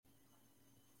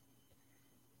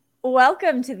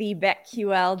Welcome to the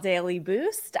BetQL Daily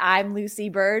Boost. I'm Lucy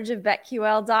Burge of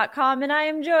BetQL.com, and I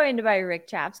am joined by Rick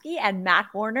Chapsky and Matt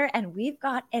Horner, and we've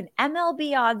got an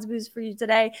MLB odds boost for you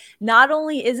today. Not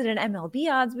only is it an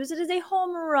MLB odds boost, it is a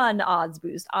home run odds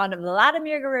boost on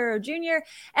Vladimir Guerrero Jr.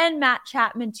 and Matt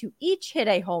Chapman to each hit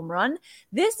a home run.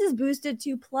 This is boosted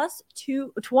to plus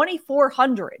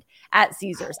 2,400 at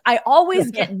Caesars. I always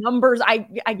get numbers.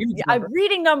 I'm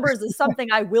reading numbers is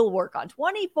something I will work on.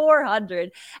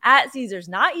 2,400 at Caesars.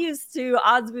 Not used to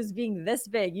odds boost being this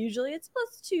big. Usually it's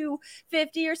plus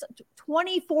 250 or something.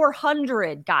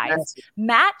 2,400, guys. Yes.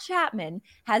 Matt Chapman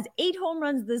has 8 home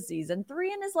runs this season,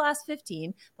 3 in his last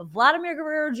 15. But Vladimir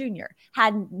Guerrero Jr.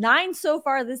 had 9 so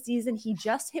far this season. He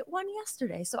just hit 1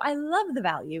 yesterday. So I love the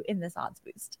value in this odds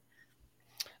boost.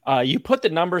 You put the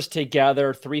numbers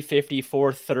together, 350,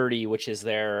 430, which is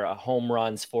their home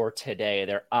runs for today,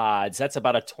 their odds. That's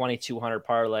about a 2,200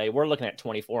 parlay. We're looking at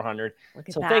 2,400.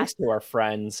 So thanks to our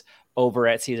friends over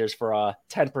at Caesars for a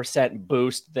 10%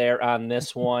 boost there on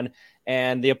this one.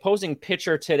 And the opposing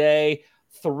pitcher today,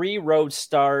 3 road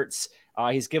starts.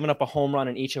 He's given up a home run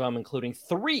in each of them, including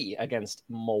 3 against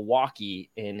Milwaukee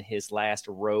in his last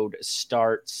road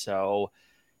start. So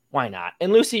why not?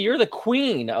 And Lucy, you're the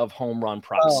queen of home run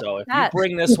props. So if you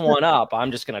bring this one up, I'm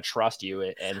just going to trust you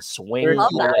and swing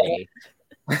away.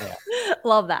 Yeah.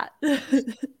 Love that.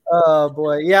 Oh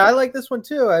boy. Yeah, I like this one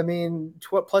too. I mean,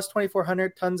 plus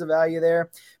 2,400, tons of value there.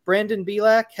 Brandon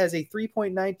Bielak has a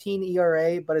 3.19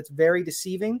 ERA, but it's very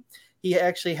deceiving. He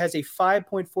actually has a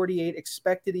 5.48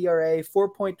 expected ERA,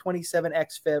 4.27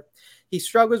 xFIP. He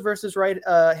struggles versus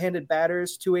right-handed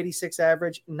batters, 286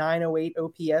 average, 908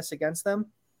 OPS against them.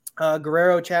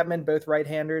 Guerrero, Chapman, both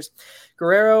right-handers.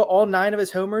 Guerrero, all 9 of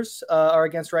his homers are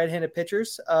against right-handed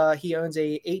pitchers. He owns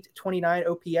a 829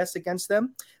 OPS against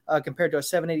them compared to a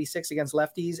 786 against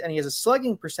lefties. And he has a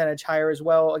slugging percentage higher as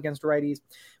well against righties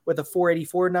with a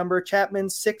 484 number. Chapman,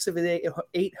 6 of his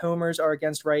 8 homers are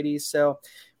against righties. So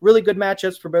really good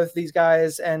matchups for both of these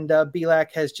guys. And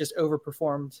Bielak has just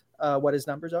overperformed what his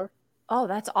numbers are. Oh,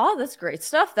 that's great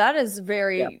stuff. That is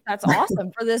that's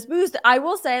awesome for this boost. I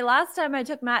will say last time I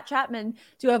took Matt Chapman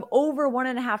to have over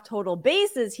 1.5 total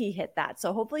bases, he hit that.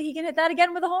 So hopefully he can hit that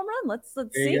again with a home run. Let's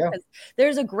see.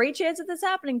 There's a great chance of this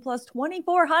happening. Plus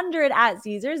 2,400 at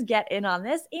Caesars. Get in on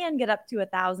this and get up to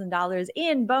 $1,000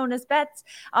 in bonus bets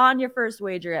on your first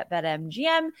wager at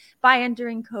BetMGM by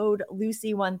entering code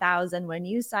Lucy1000 when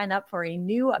you sign up for a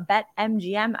new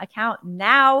BetMGM account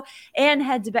now, and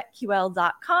head to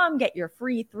BetQL.com. Get your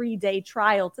free 3-day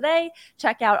trial today.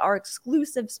 Check out our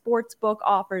exclusive sportsbook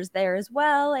offers there as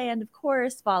well. And of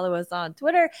course, follow us on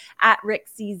Twitter at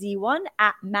RickCZ1,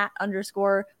 at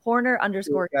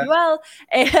Matt_Horner_QL,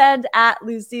 and at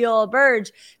Lucille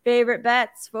Burge. Favorite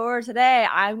bets for today?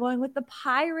 I'm going with the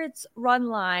Pirates run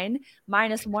line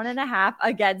minus 1.5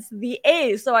 against the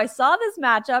A's. So I saw this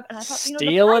matchup and I thought,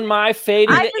 stealing my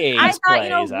fading the A's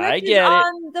plays. I get it.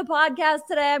 On the podcast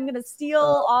today, I'm going to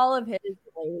steal all of his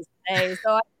plays today.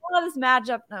 So I saw this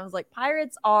matchup and I was like,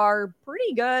 Pirates are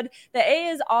pretty good. The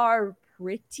A's are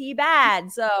pretty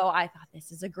bad. So I thought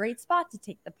this is a great spot to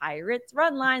take the Pirates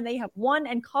run line. They have won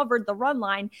and covered the run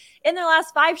line in their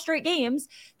last 5 straight games.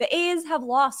 The A's have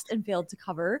lost and failed to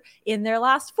cover in their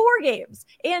last 4 games.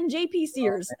 And JP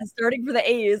Sears is starting for the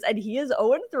A's, and he is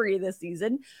 0-3 this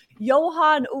season.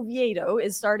 Johan Oviedo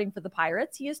is starting for the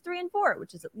Pirates. He is 3-4,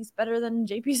 which is at least better than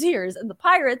JP Sears. And the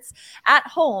Pirates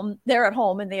they're at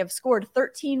home, and they have scored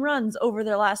 13 runs over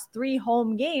their last 3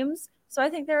 home games. So I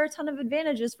think there are a ton of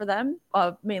advantages for them,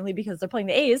 mainly because they're playing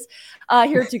the A's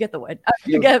here to get the win,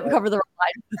 cover the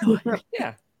line.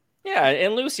 Yeah.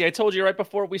 And Lucy, I told you right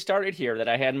before we started here that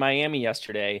I had Miami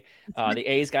yesterday. The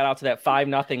A's got out to that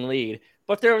 5-0 lead,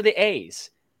 but they're the A's,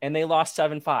 and they lost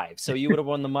 7-5. So you would have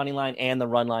won the money line and the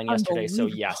run line yesterday. So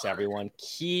yes, everyone,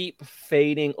 keep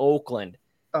fading Oakland.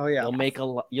 Oh yeah,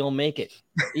 you'll make it.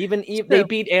 Even they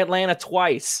beat Atlanta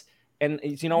twice. And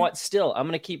you know what? Still, I'm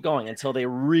going to keep going until they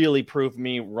really prove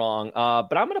me wrong.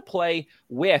 But I'm going to play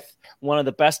with one of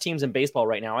the best teams in baseball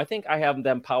right now. I think I have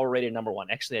them power rated number 1.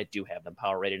 Actually, I do have them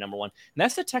power rated number 1. And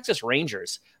that's the Texas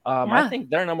Rangers. I think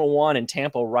they're number 1 and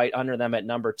Tampa right under them at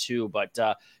number 2. But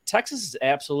Texas is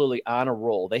absolutely on a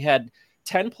roll. They had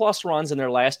 10-plus runs in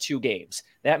their last 2 games.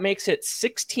 That makes it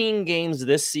 16 games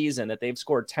this season that they've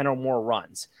scored 10 or more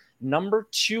runs. Number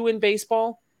 2 in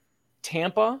baseball,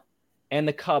 Tampa, and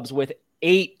the Cubs with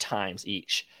 8 times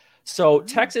each. So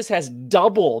Texas has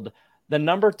doubled the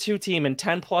number 2 team in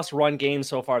 10-plus run games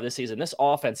so far this season. This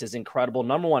offense is incredible.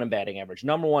 Number 1 in batting average,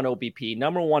 number 1 OBP,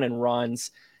 number 1 in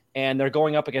runs. and they're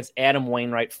going up against Adam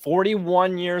Wainwright,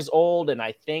 41 years old, and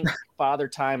I think Father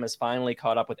Time has finally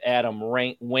caught up with Adam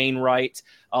Wainwright,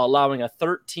 allowing a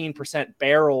 13%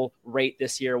 barrel rate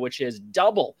this year, which is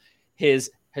double his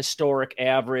historic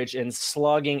average, and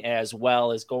slugging as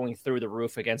well is going through the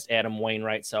roof against Adam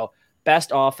Wainwright. So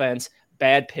best offense,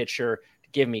 bad pitcher.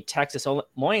 Give me Texas.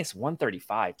 Minus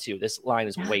 135 too. This line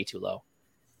is way too low.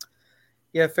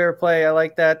 Yeah, fair play. I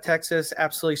like that. Texas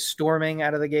absolutely storming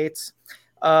out of the gates.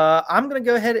 I'm going to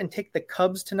go ahead and take the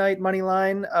Cubs tonight money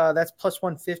line. That's plus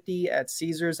 150 at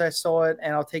Caesars. I saw it,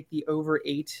 and I'll take the over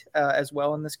 8 as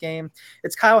well in this game.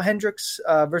 It's Kyle Hendricks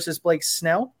versus Blake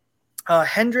Snell.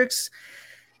 Hendricks,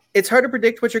 it's hard to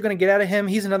predict what you're going to get out of him.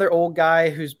 He's another old guy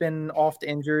who's been oft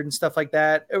injured and stuff like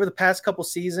that. Over the past couple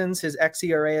seasons, his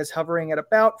xERA is hovering at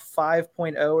about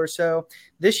 5.0 or so.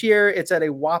 This year, it's at a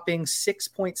whopping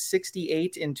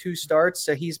 6.68 in 2 starts,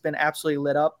 so he's been absolutely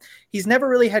lit up. He's never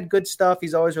really had good stuff.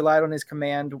 He's always relied on his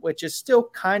command, which is still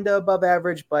kind of above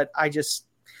average, but I just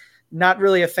not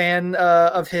really a fan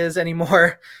of his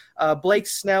anymore. Blake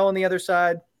Snell on the other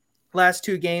side, last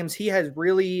 2 games, he has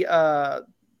really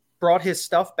brought his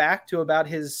stuff back to about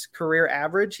his career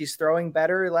average. He's throwing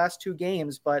better last 2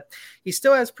 games, but he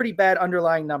still has pretty bad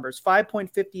underlying numbers.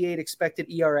 5.58 expected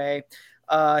ERA.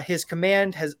 His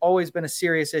command has always been a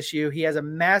serious issue. He has a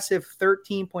massive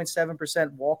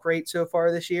 13.7% walk rate so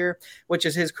far this year, which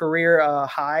is his career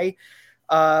high.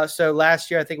 So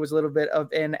last year, I think it was a little bit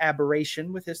of an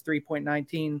aberration with his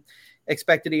 3.19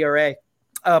 expected ERA.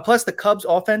 Plus, the Cubs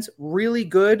offense, really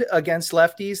good against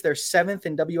lefties. They're 7th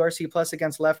in WRC plus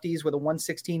against lefties with a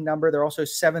 116 number. They're also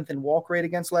 7th in walk rate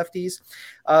against lefties.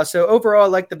 So overall, I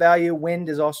like the value. Wind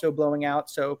is also blowing out,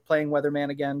 so playing weatherman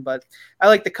again. But I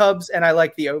like the Cubs, and I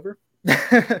like the over.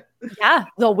 Yeah,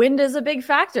 the wind is a big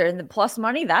factor, and the plus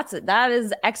money, that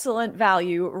is excellent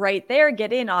value right there.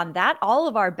 Get in on that, all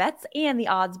of our bets and the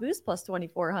odds boost plus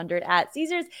 2,400 at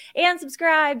Caesars, and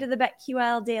subscribe to the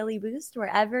BetQL Daily Boost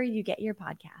wherever you get your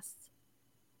podcasts.